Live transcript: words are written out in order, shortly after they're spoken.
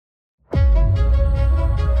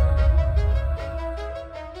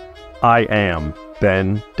I am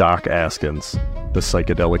Ben Doc Askins, the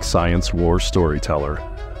psychedelic science war storyteller,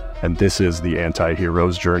 and this is the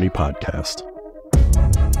Anti-Hero's Journey podcast.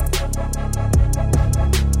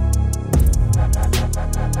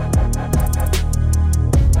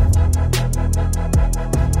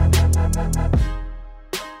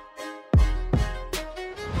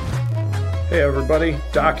 Hey everybody,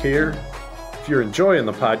 Doc here. If you're enjoying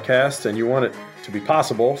the podcast and you want it to be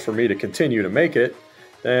possible for me to continue to make it,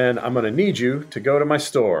 then I'm going to need you to go to my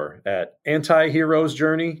store at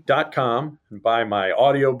antiheroesjourney.com and buy my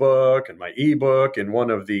audiobook and my ebook in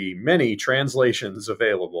one of the many translations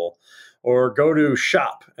available, or go to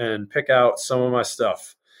shop and pick out some of my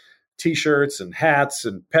stuff. T-shirts and hats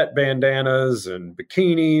and pet bandanas and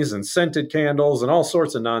bikinis and scented candles and all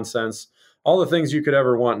sorts of nonsense, all the things you could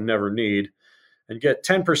ever want and never need, and get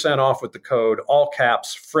 10% off with the code, all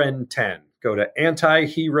caps, FRIEND10. Go to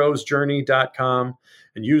antiheroesjourney.com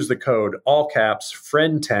and use the code, all caps,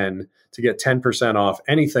 FRIEND10 to get 10% off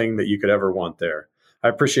anything that you could ever want there. I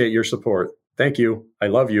appreciate your support. Thank you. I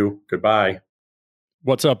love you. Goodbye.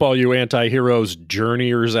 What's up, all you anti-heroes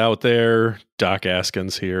journeyers out there? Doc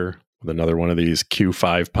Askins here with another one of these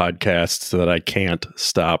Q5 podcasts that I can't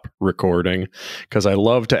stop recording because I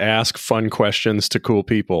love to ask fun questions to cool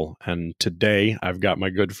people. And today I've got my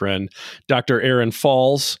good friend, Dr. Erin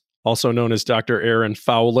Faules, also known as Dr. Erin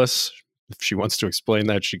Faules. If she wants to explain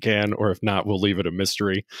that, she can, or if not, we'll leave it a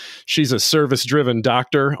mystery. She's a service-driven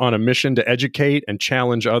doctor on a mission to educate and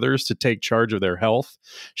challenge others to take charge of their health.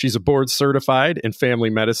 She's a board-certified in family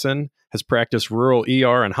medicine, has practiced rural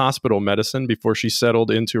ER and hospital medicine before she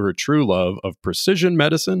settled into her true love of precision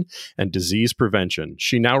medicine and disease prevention.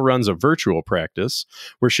 She now runs a virtual practice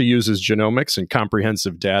where she uses genomics and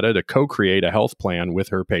comprehensive data to co-create a health plan with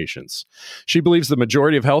her patients. She believes the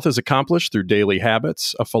majority of health is accomplished through daily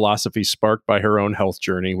habits, a philosophy sparked by her own health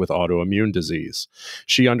journey with autoimmune disease.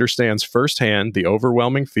 She understands firsthand the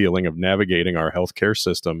overwhelming feeling of navigating our healthcare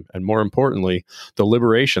system, and more importantly, the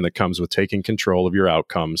liberation that comes with taking control of your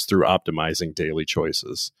outcomes through optimizing daily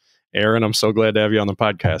choices. Erin, I'm so glad to have you on the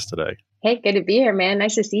podcast today. Hey, good to be here, man.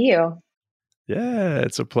 Nice to see you. Yeah,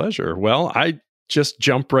 it's a pleasure. Well, I just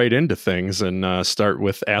jump right into things and start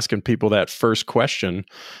with asking people that first question.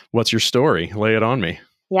 What's your story? Lay it on me.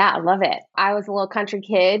 Yeah, I love it. I was a little country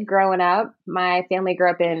kid growing up. My family grew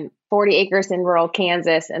up in 40 acres in rural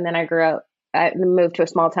Kansas, and then I moved to a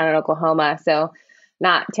small town in Oklahoma. So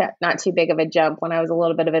not too big of a jump when I was a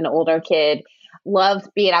little bit of an older kid. Loved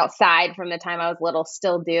being outside from the time I was little,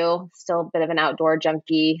 still do, still a bit of an outdoor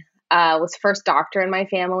junkie. Was first doctor in my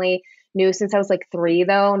family. Knew since I was like 3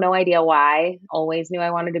 though, no idea why. Always knew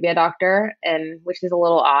I wanted to be a doctor, and which is a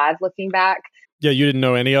little odd looking back. Yeah, you didn't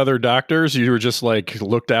know any other doctors? You were just like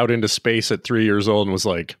looked out into space at 3 years old and was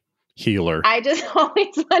like, healer. I just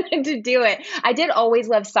always wanted to do it. I did always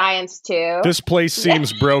love science too. This place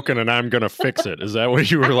seems broken and I'm going to fix it. Is that what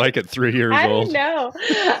you were like at 3 years old?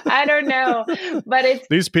 I don't know. But it's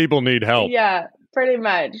these people need help. Yeah, pretty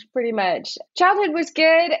much. Childhood was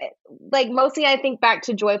good. Like mostly I think back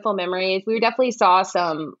to joyful memories. We definitely saw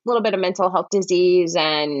some little bit of mental health disease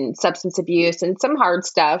and substance abuse and some hard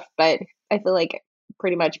stuff, but I feel like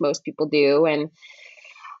pretty much most people do. And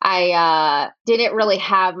I didn't really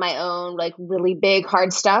have my own like really big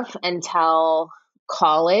hard stuff until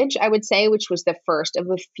college, I would say, which was the first of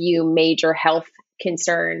a few major health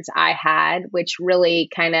concerns I had, which really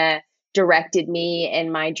kind of directed me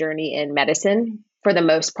in my journey in medicine. For the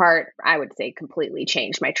most part, I would say completely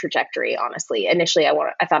changed my trajectory, honestly. Initially, I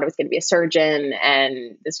thought I was going to be a surgeon,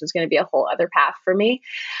 and this was going to be a whole other path for me.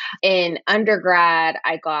 In undergrad,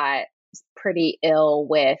 I got pretty ill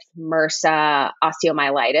with MRSA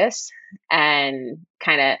osteomyelitis and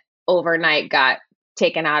kind of overnight got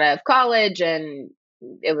taken out of college, and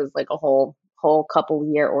it was like a whole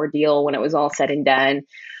couple year ordeal when it was all said and done.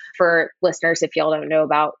 For listeners, if y'all don't know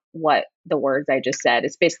about what the words I just said,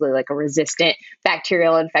 it's basically like a resistant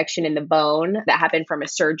bacterial infection in the bone that happened from a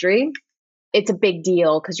surgery. It's a big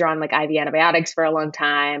deal because you're on like IV antibiotics for a long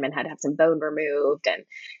time and had to have some bone removed. And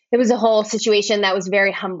it was a whole situation that was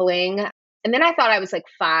very humbling. And then I thought I was like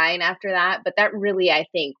fine after that, but that really, I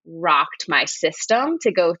think, rocked my system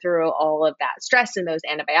to go through all of that stress and those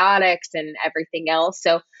antibiotics and everything else.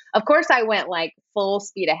 So of course I went like full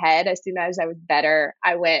speed ahead. As soon as I was better,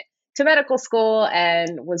 I went to medical school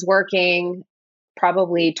and was working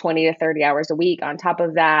probably 20 to 30 hours a week on top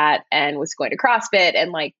of that, and was going to CrossFit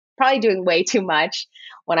and like probably doing way too much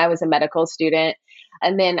when I was a medical student.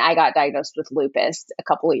 And then I got diagnosed with lupus a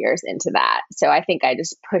couple of years into that. So I think I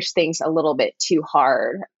just pushed things a little bit too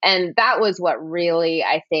hard. And that was what really,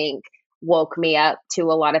 I think, woke me up to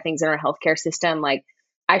a lot of things in our healthcare system. Like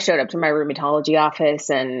I showed up to my rheumatology office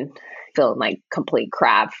and feeling like complete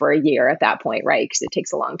crap for a year at that point, right? Because it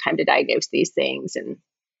takes a long time to diagnose these things. And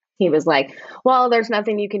he was like, well, there's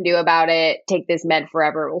nothing you can do about it. Take this med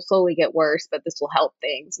forever. It will slowly get worse, but this will help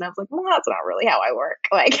things. And I was like, well, that's not really how I work.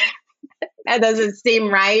 Like, that doesn't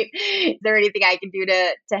seem right. Is there anything I can do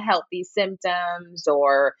to help these symptoms?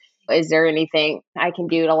 Or is there anything I can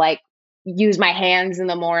do to like use my hands in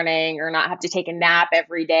the morning or not have to take a nap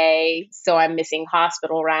every day? So I'm missing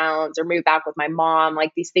hospital rounds or move back with my mom.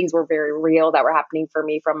 Like these things were very real that were happening for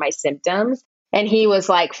me from my symptoms. And he was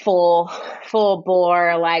like full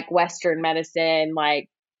bore, like Western medicine, like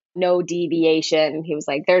no deviation. He was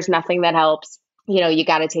like, there's nothing that helps. You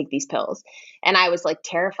got to take these pills. And I was like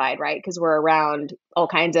terrified, right? Because we're around all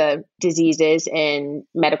kinds of diseases in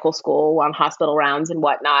medical school on hospital rounds and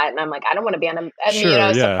whatnot. And I'm like, I don't want to be on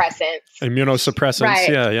immunosuppressants. Immunosuppressants.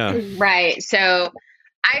 Right. Yeah. Right. So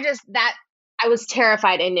I was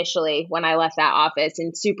terrified initially when I left that office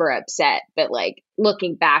and super upset. But like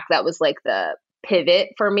looking back, that was like the pivot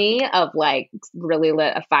for me of like really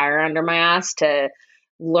lit a fire under my ass to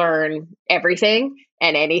learn everything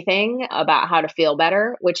and anything about how to feel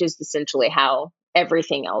better, which is essentially how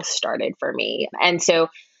everything else started for me. And so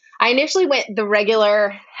I initially went the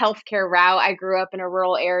regular healthcare route. I grew up in a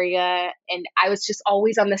rural area and I was just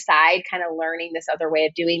always on the side, kind of learning this other way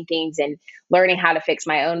of doing things and learning how to fix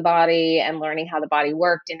my own body and learning how the body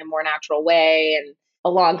worked in a more natural way. And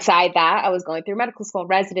alongside that, I was going through medical school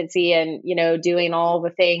residency and, doing all the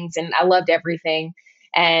things. And I loved everything.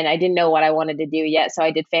 And I didn't know what I wanted to do yet. So I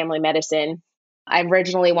did family medicine. I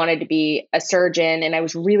originally wanted to be a surgeon and I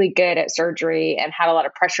was really good at surgery and had a lot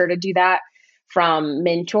of pressure to do that from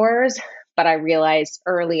mentors. But I realized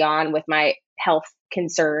early on with my health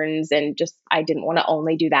concerns and just, I didn't want to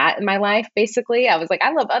only do that in my life. Basically, I was like,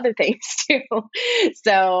 I love other things too.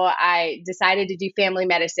 So I decided to do family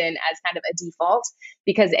medicine as kind of a default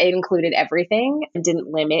because it included everything and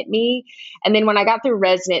didn't limit me. And then when I got through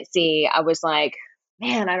residency, I was like,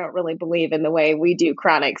 man, I don't really believe in the way we do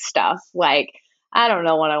chronic stuff. Like, I don't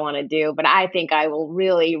know what I want to do, but I think I will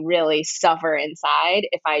really, really suffer inside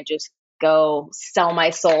if I just go sell my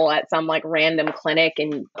soul at some like random clinic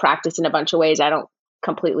and practice in a bunch of ways I don't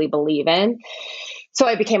completely believe in. So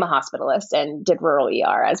I became a hospitalist and did rural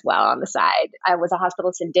ER as well on the side. I was a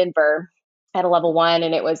hospitalist in Denver at a level 1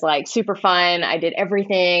 and it was like super fun. I did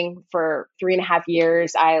everything for 3.5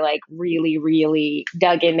 years. I like really, really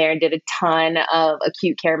dug in there and did a ton of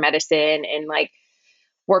acute care medicine and like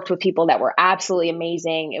worked with people that were absolutely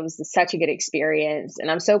amazing. It was such a good experience. And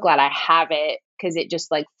I'm so glad I have it because it just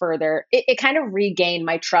like it kind of regained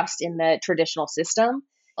my trust in the traditional system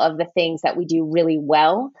of the things that we do really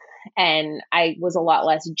well. And I was a lot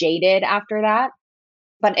less jaded after that.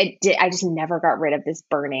 But I just never got rid of this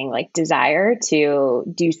burning like desire to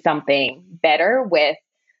do something better with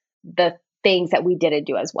the things that we didn't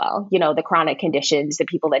do as well. The chronic conditions, the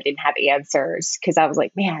people that didn't have answers. Because I was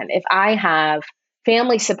like, man, if I have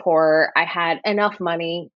family support, I had enough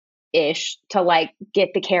money-ish to like get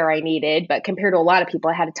the care I needed. But compared to a lot of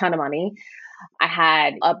people, I had a ton of money. I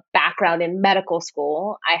had a background in medical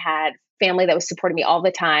school. I had family that was supporting me all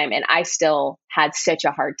the time. And I still had such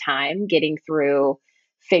a hard time getting through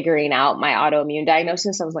figuring out my autoimmune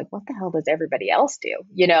diagnosis. I was like, what the hell does everybody else do?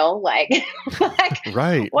 Like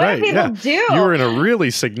right. What do people do? You were in a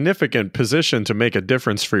really significant position to make a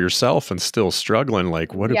difference for yourself and still struggling.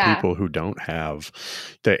 Like, what do people who don't have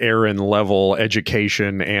the Erin level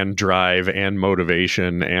education and drive and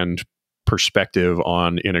motivation and perspective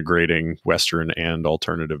on integrating Western and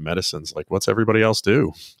alternative medicines? Like, what's everybody else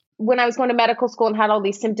do? When I was going to medical school and had all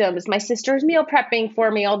these symptoms, my sister's meal prepping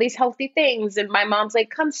for me, all these healthy things. And my mom's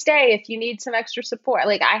like, come stay if you need some extra support.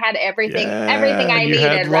 Like I had everything I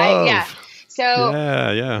needed, right?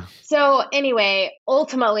 Yeah. So anyway,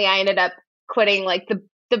 ultimately I ended up quitting like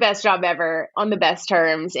the best job ever on the best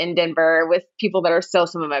terms in Denver with people that are still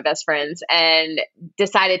some of my best friends and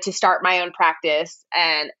decided to start my own practice.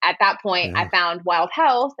 And at that point I found Wild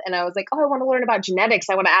Health and I was like, oh, I want to learn about genetics.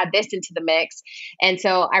 I want to add this into the mix. And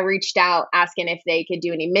so I reached out asking if they could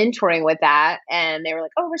do any mentoring with that. And they were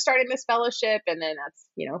like, oh, we're starting this fellowship. And then that's,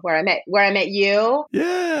 where I met you.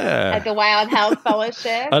 Yeah. At the Wild Health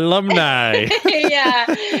Fellowship. Alumni. Yeah.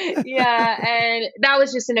 And that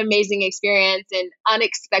was just an amazing experience and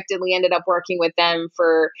unexpectedly ended up working with them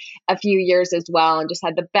for a few years as well and just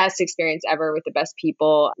had the best experience ever with the best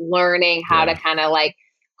people, learning how to kind of like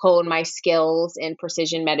hone my skills in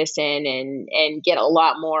precision medicine and get a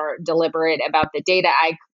lot more deliberate about the data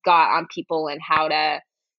I got on people and how to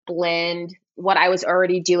blend what I was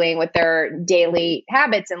already doing with their daily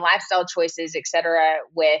habits and lifestyle choices, et cetera,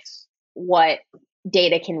 with what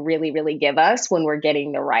data can really, really give us when we're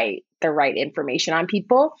getting the right information on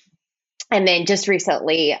people. And then just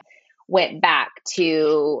recently went back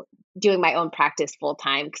to doing my own practice full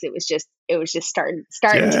time because it was just starting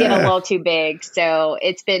to get a little too big. So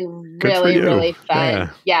it's been Good for really, you. really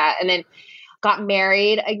fun. Yeah. And then got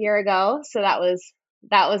married a year ago. So that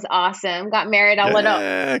was awesome. Got married a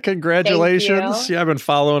little. Congratulations. Yeah, I've been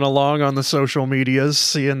following along on the social medias,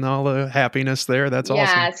 seeing all the happiness there. That's awesome.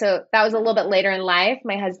 Yeah, so that was a little bit later in life.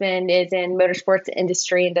 My husband is in motorsports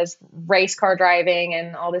industry and does race car driving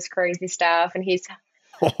and all this crazy stuff. And he's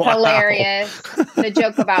hilarious. The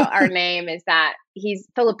joke about our name is that he's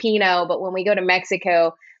Filipino, but when we go to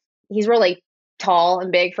Mexico, he's really tall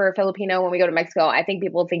and big for a Filipino. When we go to Mexico, I think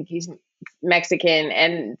people think he's Mexican,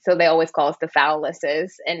 and so they always call us the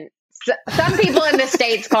Fauleses. And some people in the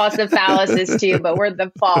States call us the Fauleses too, but we're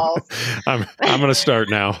the Faules. I'm going to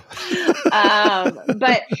start now.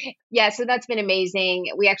 But yeah, so that's been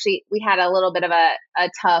amazing. We had a little bit of a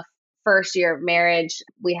tough first year of marriage.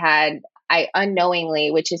 I unknowingly,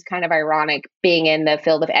 which is kind of ironic, being in the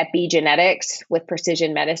field of epigenetics with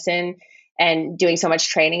precision medicine and doing so much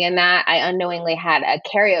training in that, I unknowingly had a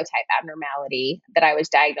karyotype abnormality that I was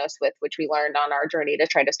diagnosed with, which we learned on our journey to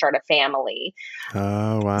try to start a family.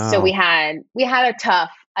 Oh, wow. So we had a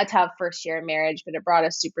tough first year of marriage, but it brought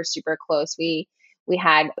us super, super close. We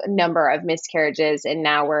had a number of miscarriages, and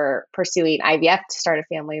now we're pursuing IVF to start a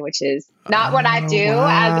family, which is not what I do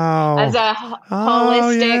as a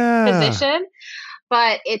holistic physician,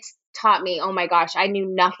 but it's taught me, oh my gosh, I knew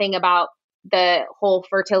nothing about the whole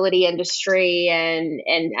fertility industry. And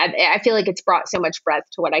I feel like it's brought so much breadth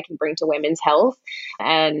to what I can bring to women's health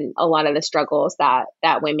and a lot of the struggles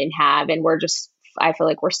that women have. And I feel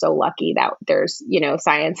like we're so lucky that there's,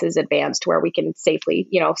 science is advanced where we can safely,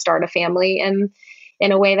 start a family and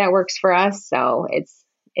in a way that works for us. So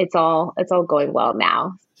it's all going well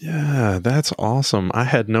now. Yeah, that's awesome. I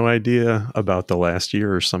had no idea about the last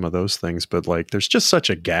year or some of those things, but like there's just such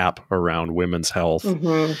a gap around women's health.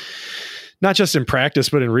 Mm-hmm. Not just in practice,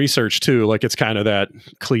 but in research too. Like it's kind of that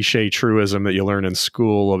cliche truism that you learn in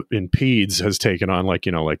school in peds has taken on like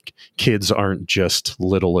kids aren't just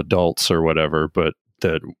little adults or whatever, but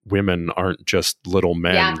that women aren't just little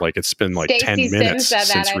men. Yeah. Like it's been like Stacey 10 minutes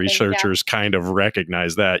since researchers kind of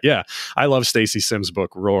recognize that. Yeah. I love Stacey Sims'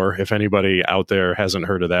 book, Roar. If anybody out there hasn't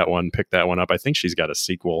heard of that one, pick that one up. I think she's got a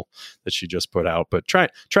sequel that she just put out, but trying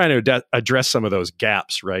to address some of those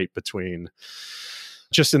gaps, right, between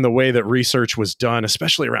just in the way that research was done,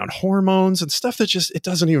 especially around hormones and stuff that just, it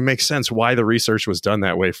doesn't even make sense why the research was done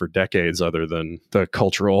that way for decades other than the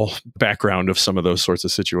cultural background of some of those sorts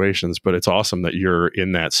of situations. But it's awesome that you're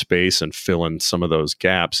in that space and fill in some of those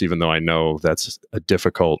gaps, even though I know that's a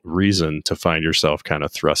difficult reason to find yourself kind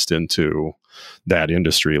of thrust into that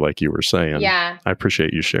industry, like you were saying. Yeah. I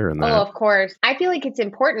appreciate you sharing that. Oh, of course. I feel like it's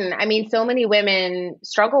important. I mean, so many women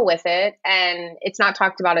struggle with it and it's not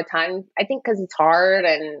talked about a ton. I think because it's hard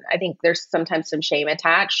and I think there's sometimes some shame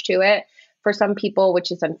attached to it for some people,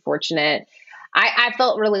 which is unfortunate. I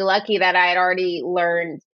felt really lucky that I had already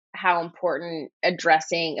learned how important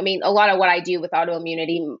addressing, I mean, a lot of what I do with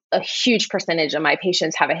autoimmunity, a huge percentage of my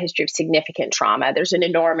patients have a history of significant trauma. There's an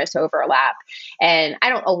enormous overlap. And I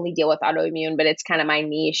don't only deal with autoimmune, but it's kind of my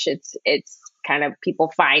niche. It's kind of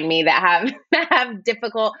people find me that have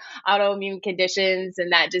difficult autoimmune conditions,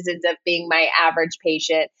 and that just ends up being my average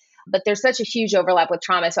patient. But there's such a huge overlap with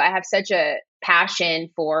trauma. So I have such a passion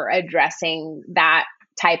for addressing that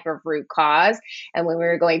type of root cause. And when we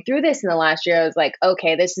were going through this in the last year, I was like,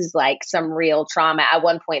 okay, this is like some real trauma. At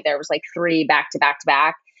one point there was like 3 back to back to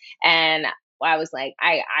back. And I was like,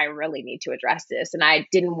 I really need to address this. And I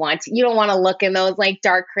didn't want to, you don't want to look in those like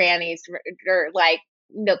dark crannies or like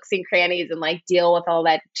nooks and crannies and like deal with all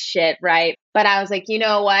that shit. Right. But I was like, you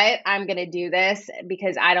know what? I'm going to do this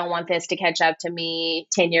because I don't want this to catch up to me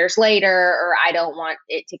 10 years later, or I don't want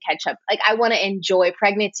it to catch up. Like I want to enjoy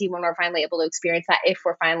pregnancy when we're finally able to experience that, if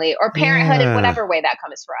we're finally, or parenthood in whatever way that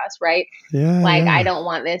comes for us. Right. Yeah. Like I don't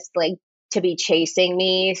want this like to be chasing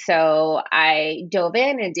me. So I dove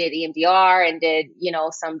in and did EMDR and did,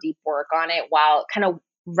 some deep work on it while kind of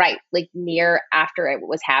like near after it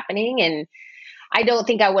was happening. And I don't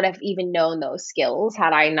think I would have even known those skills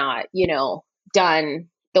had I not, done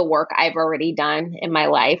the work I've already done in my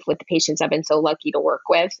life with the patients I've been so lucky to work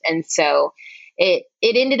with. And so it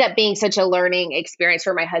ended up being such a learning experience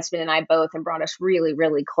for my husband and I both, and brought us really,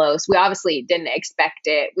 really close. We obviously didn't expect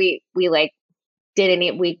it. We like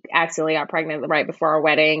we accidentally got pregnant right before our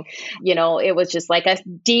wedding. It was just like a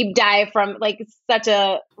deep dive from like such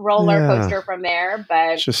a roller coaster from there,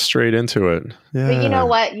 but just straight into it. Yeah. But you know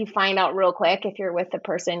what? You find out real quick if you're with the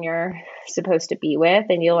person you're supposed to be with,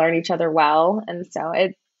 and you learn each other well. And so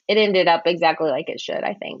it ended up exactly like it should,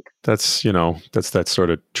 I think. That's that sort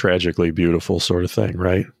of tragically beautiful sort of thing,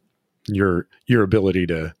 right? Your ability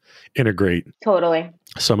to integrate totally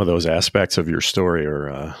some of those aspects of your story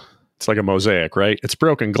are it's like a mosaic, right? It's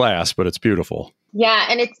broken glass, but it's beautiful. Yeah.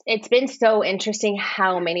 And it's been so interesting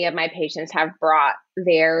how many of my patients have brought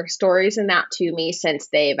their stories and that to me since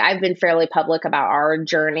I've been fairly public about our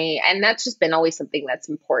journey. And that's just been always something that's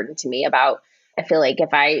important to me I feel like if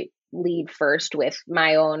I lead first with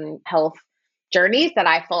my own health journeys that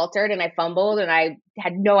I faltered and I fumbled and I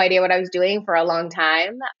had no idea what I was doing for a long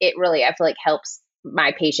time, it really, I feel like helps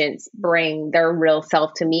my patients bring their real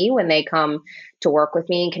self to me when they come to work with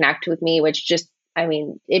me and connect with me, which just,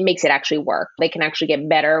 it makes it actually work. They can actually get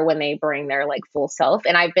better when they bring their like full self.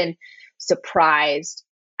 And I've been surprised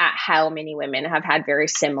at how many women have had very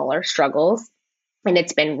similar struggles. And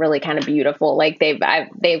it's been really kind of beautiful. Like they've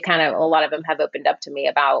kind of, a lot of them have opened up to me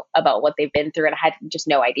about what they've been through. And I had just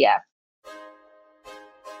no idea.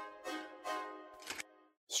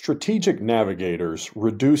 Strategic Navigators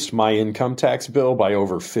reduced my income tax bill by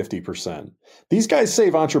over 50%. These guys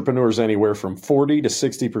save entrepreneurs anywhere from 40 to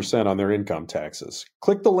 60% on their income taxes.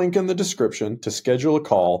 Click the link in the description to schedule a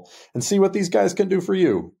call and see what these guys can do for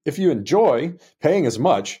you. If you enjoy paying as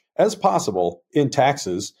much as possible in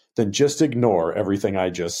taxes, then just ignore everything I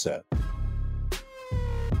just said.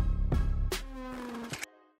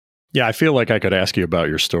 Yeah, I feel like I could ask you about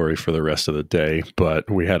your story for the rest of the day, but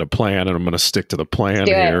we had a plan and I'm going to stick to the plan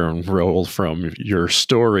here and roll from your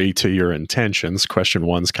story to your intentions. Question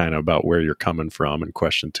 1's kind of about where you're coming from and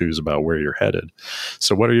question 2 is about where you're headed.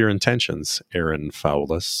 So what are your intentions, Erin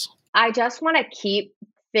Faules? I just want to keep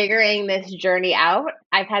figuring this journey out.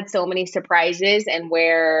 I've had so many surprises and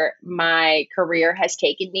where my career has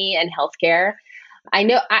taken me in healthcare.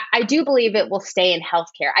 I do believe it will stay in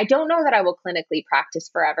healthcare. I don't know that I will clinically practice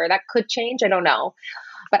forever. That could change. I don't know.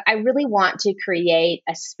 But I really want to create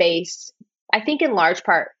a space, I think in large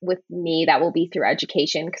part with me, that will be through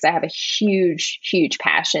education because I have a huge, huge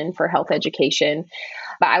passion for health education.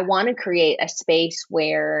 But I want to create a space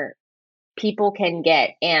where people can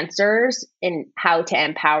get answers in how to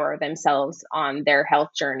empower themselves on their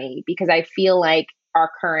health journey, because I feel like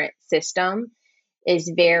our current system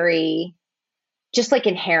is very just like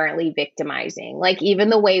inherently victimizing. Like even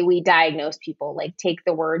the way we diagnose people, like take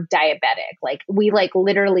the word diabetic, like we like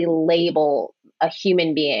literally label a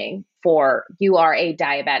human being for you are a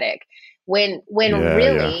diabetic when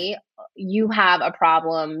really you have a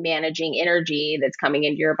problem managing energy that's coming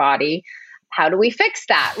into your body. How do we fix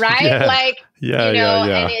that? Right? And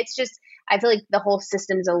it's just, I feel like the whole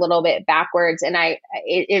system's a little bit backwards, and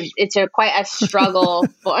it's quite a struggle.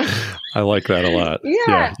 I like that a lot.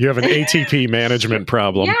 Yeah. You have an ATP management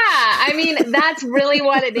problem. Yeah. I mean, that's really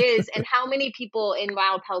what it is. And how many people in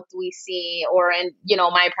wild health do we see, or in,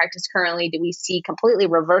 my practice currently, do we see completely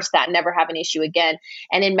reverse that and never have an issue again?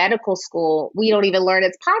 And in medical school, we don't even learn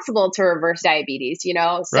it's possible to reverse diabetes, So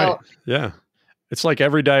right. Yeah. It's like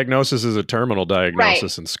every diagnosis is a terminal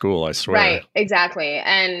diagnosis in school, I swear. Right, exactly.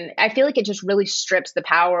 And I feel like it just really strips the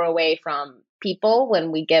power away from people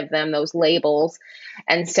when we give them those labels.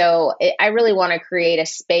 And so I really want to create a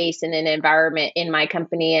space and an environment in my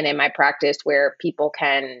company and in my practice where people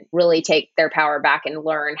can really take their power back and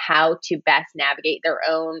learn how to best navigate their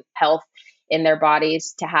own health in their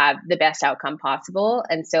bodies to have the best outcome possible.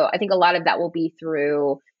 And so I think a lot of that will be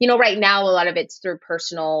through, right now, a lot of it's through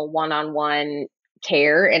personal one-on-one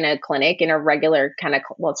care in a clinic in a regular kind of,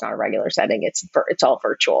 well, it's not a regular setting. It's all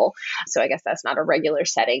virtual. So I guess that's not a regular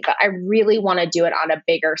setting, but I really want to do it on a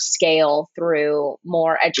bigger scale through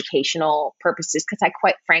more educational purposes. Cause I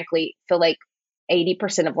quite frankly feel like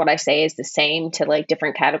 80% of what I say is the same to like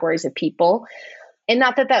different categories of people. And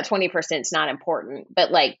not that 20% is not important,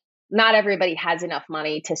 but like not everybody has enough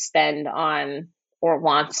money to spend on or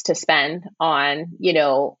wants to spend on,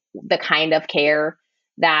 the kind of care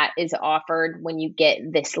that is offered when you get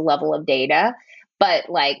this level of data, but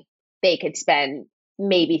like they could spend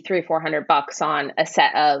maybe $300-400 on a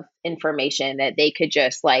set of information that they could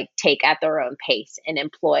just like take at their own pace and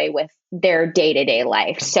employ with their day-to-day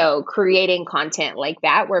life. So creating content like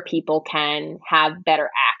that where people can have better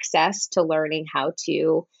access to learning how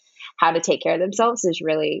to take care of themselves is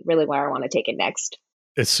really, really where I want to take it next.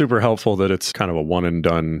 It's super helpful that it's kind of a one and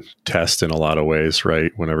done test in a lot of ways,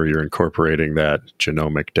 right? Whenever you're incorporating that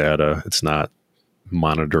genomic data, it's not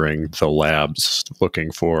monitoring the labs,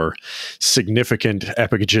 looking for significant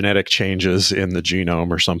epigenetic changes in the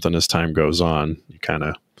genome or something as time goes on. You kind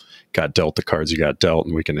of got dealt the cards you got dealt,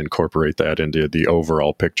 and we can incorporate that into the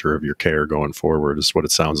overall picture of your care going forward, is what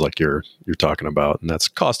it sounds like you're talking about. And that's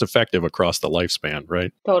cost effective across the lifespan,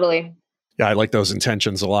 right? Totally. Yeah, I like those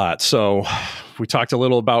intentions a lot. So we talked a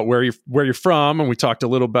little about where you're from, and we talked a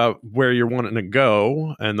little about where you're wanting to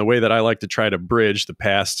go. And the way that I like to try to bridge the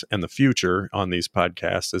past and the future on these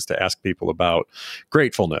podcasts is to ask people about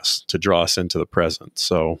gratefulness to draw us into the present.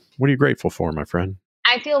 So what are you grateful for, my friend?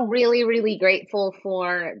 I feel really, really grateful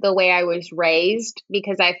for the way I was raised,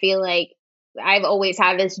 because I feel like I've always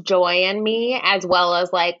had this joy in me, as well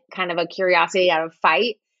as like kind of a curiosity out of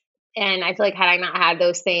fight. And I feel like had I not had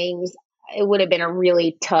those things, it would have been a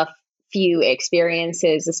really tough few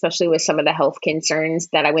experiences, especially with some of the health concerns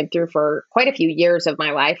that I went through for quite a few years of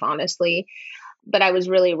my life, honestly. But I was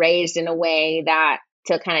really raised in a way that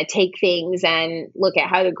to kind of take things and look at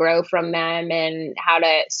how to grow from them and how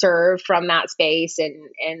to serve from that space.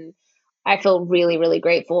 And I feel really, really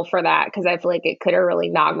grateful for that, because I feel like it could have really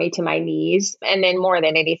knocked me to my knees. And then more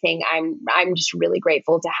than anything, I'm just really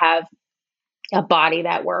grateful to have a body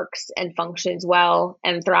that works and functions well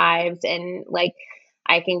and thrives. And like,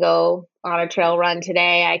 I can go on a trail run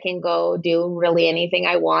today. I can go do really anything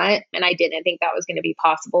I want. And I didn't think that was going to be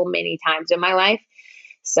possible many times in my life.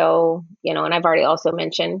 So, and I've already also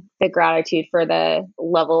mentioned the gratitude for the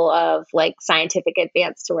level of like scientific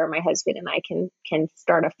advance to where my husband and I can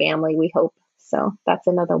start a family, we hope. So that's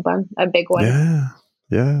another one, a big one.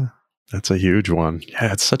 Yeah. That's a huge one.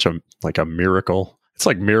 Yeah. It's such a miracle. It's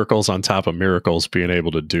like miracles on top of miracles being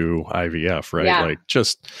able to do IVF, right? Yeah. Like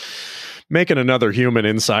just making another human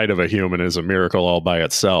inside of a human is a miracle all by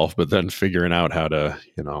itself, but then figuring out how to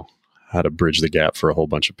bridge the gap for a whole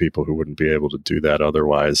bunch of people who wouldn't be able to do that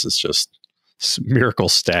otherwise is just miracle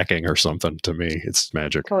stacking or something to me. It's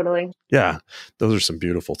magic. Totally. Yeah. Those are some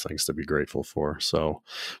beautiful things to be grateful for. So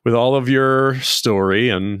with all of your story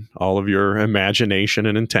and all of your imagination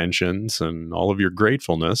and intentions and all of your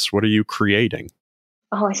gratefulness, what are you creating?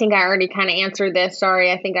 Oh, I think I already kind of answered this.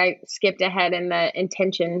 Sorry. I think I skipped ahead in the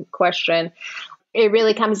intention question. It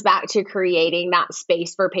really comes back to creating that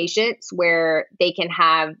space for patients where they can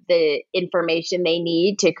have the information they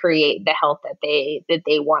need to create the health that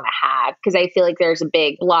they want to have. Because I feel like there's a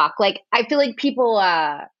big block. Like I feel like people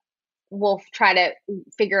will try to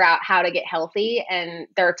figure out how to get healthy, and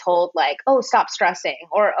they're told like, oh, stop stressing,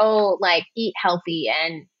 or oh, like eat healthy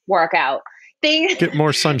and work out. Things get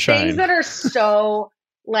more sunshine. Things that are so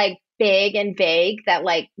like big and vague that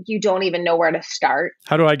like you don't even know where to start.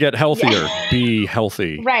 How do I get healthier? Be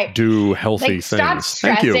healthy. Right. Do healthy like, things. Stop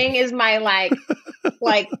stressing is my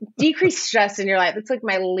like decrease stress in your life. It's like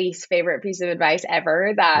my least favorite piece of advice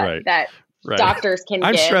ever that doctors can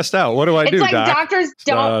I'm give. Stressed out. What do I do, like Doc? Doctors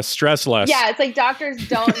don't stress less. Yeah, it's like doctors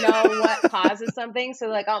don't know what causes something. So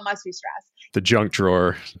like, oh, it must be stress. The junk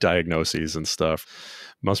drawer diagnoses and stuff.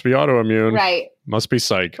 Must be autoimmune. Right. Must be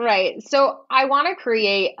psych. Right. So I want to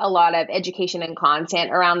create a lot of education and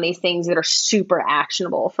content around these things that are super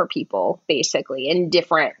actionable for people, basically, in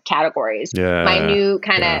different categories. Yeah. My new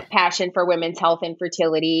kind of passion for women's health and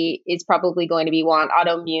fertility is probably going to be one.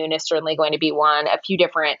 Autoimmune is certainly going to be one. A few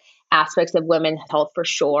different aspects of women's health for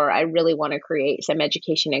sure. I really want to create some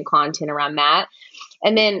education and content around that.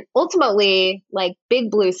 And then ultimately, like big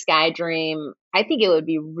blue sky dream, I think it would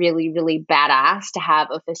be really, really badass to have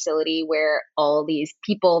a facility where all these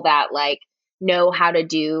people that like know how to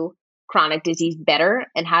do chronic disease better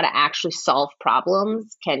and how to actually solve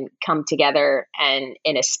problems can come together and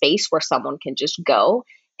in a space where someone can just go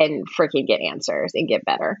and freaking get answers and get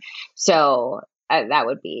better. So that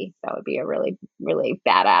would be a really, really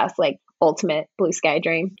badass, like ultimate blue sky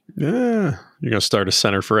dream. Yeah. You're going to start a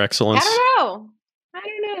center for excellence. I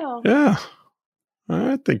don't know. Yeah.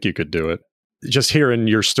 I think you could do it. Just hearing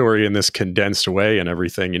your story in this condensed way and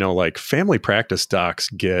everything, like family practice docs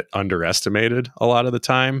get underestimated a lot of the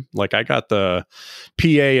time. Like I got the PA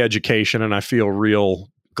education and I feel real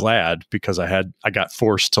glad because I got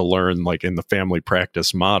forced to learn like in the family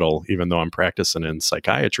practice model, even though I'm practicing in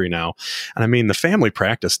psychiatry now. And I mean, the family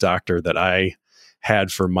practice doctor that I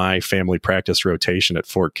had for my family practice rotation at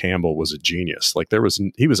Fort Campbell was a genius. Like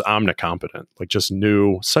he was omnicompetent, like just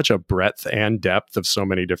knew such a breadth and depth of so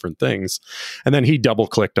many different things. And then he double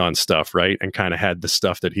clicked on stuff, right? And kind of had the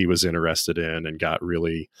stuff that he was interested in and got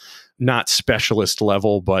really not specialist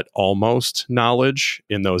level, but almost knowledge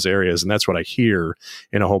in those areas. And that's what I hear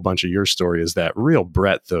in a whole bunch of your story, is that real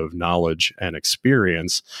breadth of knowledge and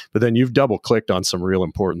experience. But then you've double clicked on some real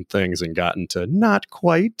important things and gotten to not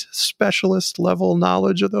quite specialist level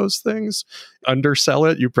knowledge of those things. Undersell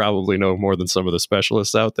it. You probably know more than some of the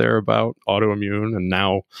specialists out there about autoimmune, and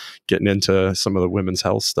now getting into some of the women's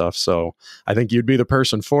health stuff. So I think you'd be the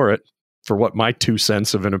person for it, for what my 2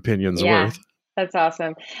 cents of an opinion's worth. That's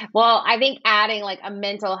awesome. Well, I think adding like a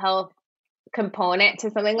mental health component to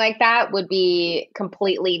something like that would be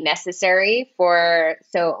completely necessary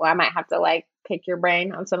so I might have to like pick your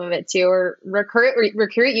brain on some of it too, or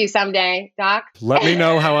recruit you someday, Doc. Let me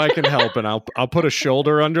know how I can help, and I'll put a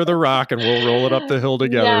shoulder under the rock and we'll roll it up the hill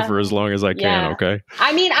together for as long as I can. Okay.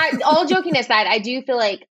 I mean, all joking aside, I do feel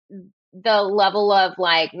like the level of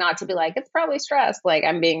like, not to be like, it's probably stress, like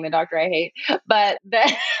I'm being the doctor I hate, but the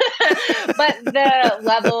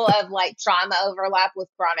level of like trauma overlap with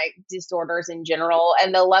chronic disorders in general,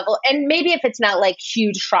 and the level, and maybe if it's not like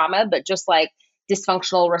huge trauma, but just like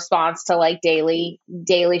dysfunctional response to like daily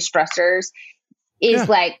stressors is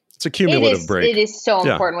like, it's a cumulative break. It is so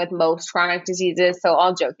important with most chronic diseases. So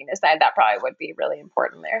all joking aside, that probably would be really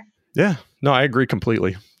important there. Yeah, no, I agree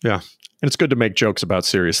completely. Yeah. And it's good to make jokes about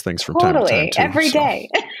serious things from time to time, too. Every day.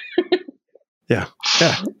 Yeah.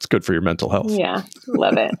 It's good for your mental health. Yeah.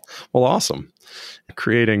 Love it. Well, awesome.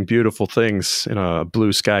 Creating beautiful things in a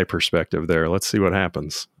blue sky perspective there. Let's see what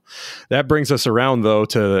happens. That brings us around, though,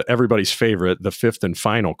 to everybody's favorite, the 5th and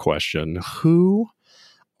final question. Who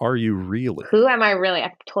are you really? Who am I really?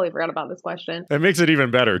 I totally forgot about this question. It makes it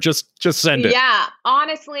even better. Just send it. Yeah.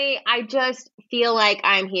 Honestly, I just feel like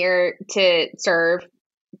I'm here to serve.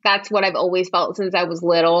 That's what I've always felt since I was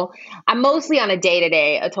little. I'm mostly on a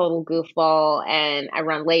day-to-day, a total goofball, and I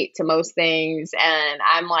run late to most things, and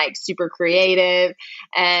I'm like super creative,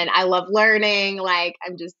 and I love learning. Like,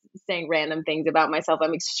 I'm just saying random things about myself.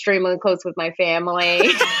 I'm extremely close with my family.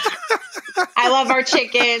 I love our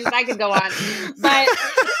chickens. I could go on. But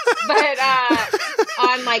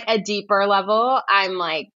on like a deeper level, I'm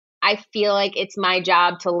like, I feel like it's my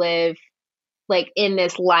job to live like in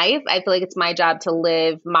this life. I feel like it's my job to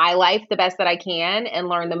live my life the best that I can and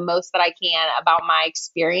learn the most that I can about my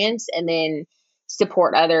experience, and then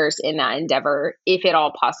support others in that endeavor, if at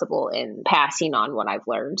all possible, in passing on what I've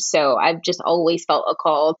learned. So I've just always felt a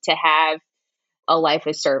call to have a life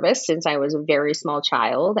of service since I was a very small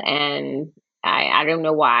child. And I don't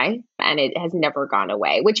know why. And it has never gone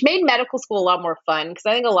away, which made medical school a lot more fun, because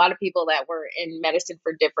I think a lot of people that were in medicine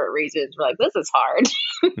for different reasons were like, this is hard.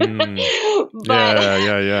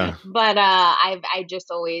 But I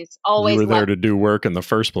just always you were there to do work in the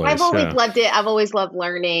first place. I've always loved it. I've always loved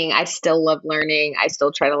learning. I still love learning. I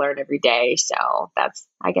still try to learn every day. So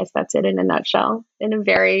I guess that's it in a nutshell, in a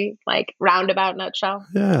very like roundabout nutshell.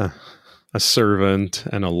 Yeah. A servant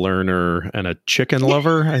and a learner and a chicken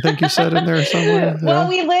lover, I think you said in there somewhere. Well,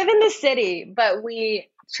 we live in the city, but we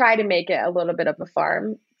try to make it a little bit of a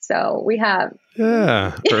farm. So we have...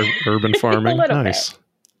 Yeah, urban farming. Nice. Bit.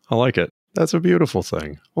 I like it. That's a beautiful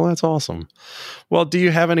thing. Well, that's awesome. Well, do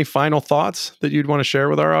you have any final thoughts that you'd want to share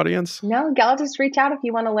with our audience? No, y'all just reach out if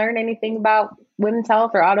you want to learn anything about women's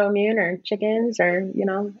health or autoimmune or chickens or,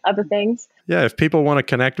 other things. Yeah, if people want to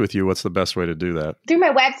connect with you, what's the best way to do that? Through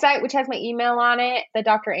my website, which has my email on it,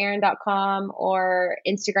 thedrerin.com, or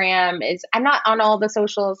Instagram. I'm not on all the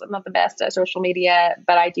socials. I'm not the best at social media,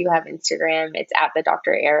 but I do have Instagram. It's at the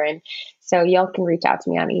Dr. Erin. So y'all can reach out to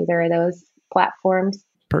me on either of those platforms.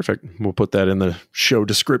 Perfect. We'll put that in the show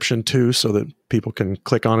description too, so that people can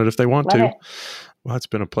click on it if they want to. Well, it's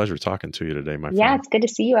been a pleasure talking to you today, my friend. Yeah, it's good to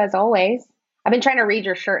see you as always. I've been trying to read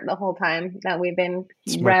your shirt the whole time that we've been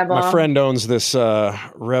Rebel. My friend owns this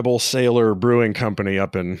Rebel Sailor Brewing Company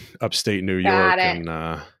up in upstate New York. And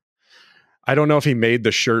I don't know if he made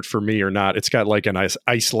the shirt for me or not. It's got like an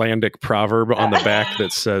Icelandic proverb on the back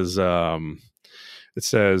that says... it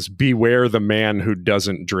says, beware the man who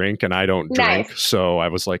doesn't drink and I don't drink. Nice. So I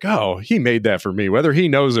was like, oh, he made that for me. Whether he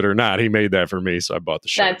knows it or not, he made that for me. So I bought the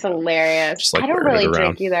shirt. That's hilarious. Just like I don't really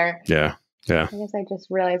drink either. Yeah. I guess I just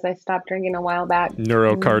realized I stopped drinking a while back.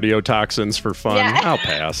 Neurocardiotoxins for fun. Yeah. I'll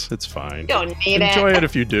pass. It's fine. Don't need Enjoy it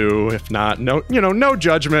if you do. If not, no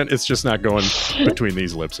judgment. It's just not going between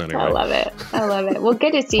these lips anyway. I love it. Well,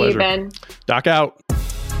 good to see you, Ben. Doc out.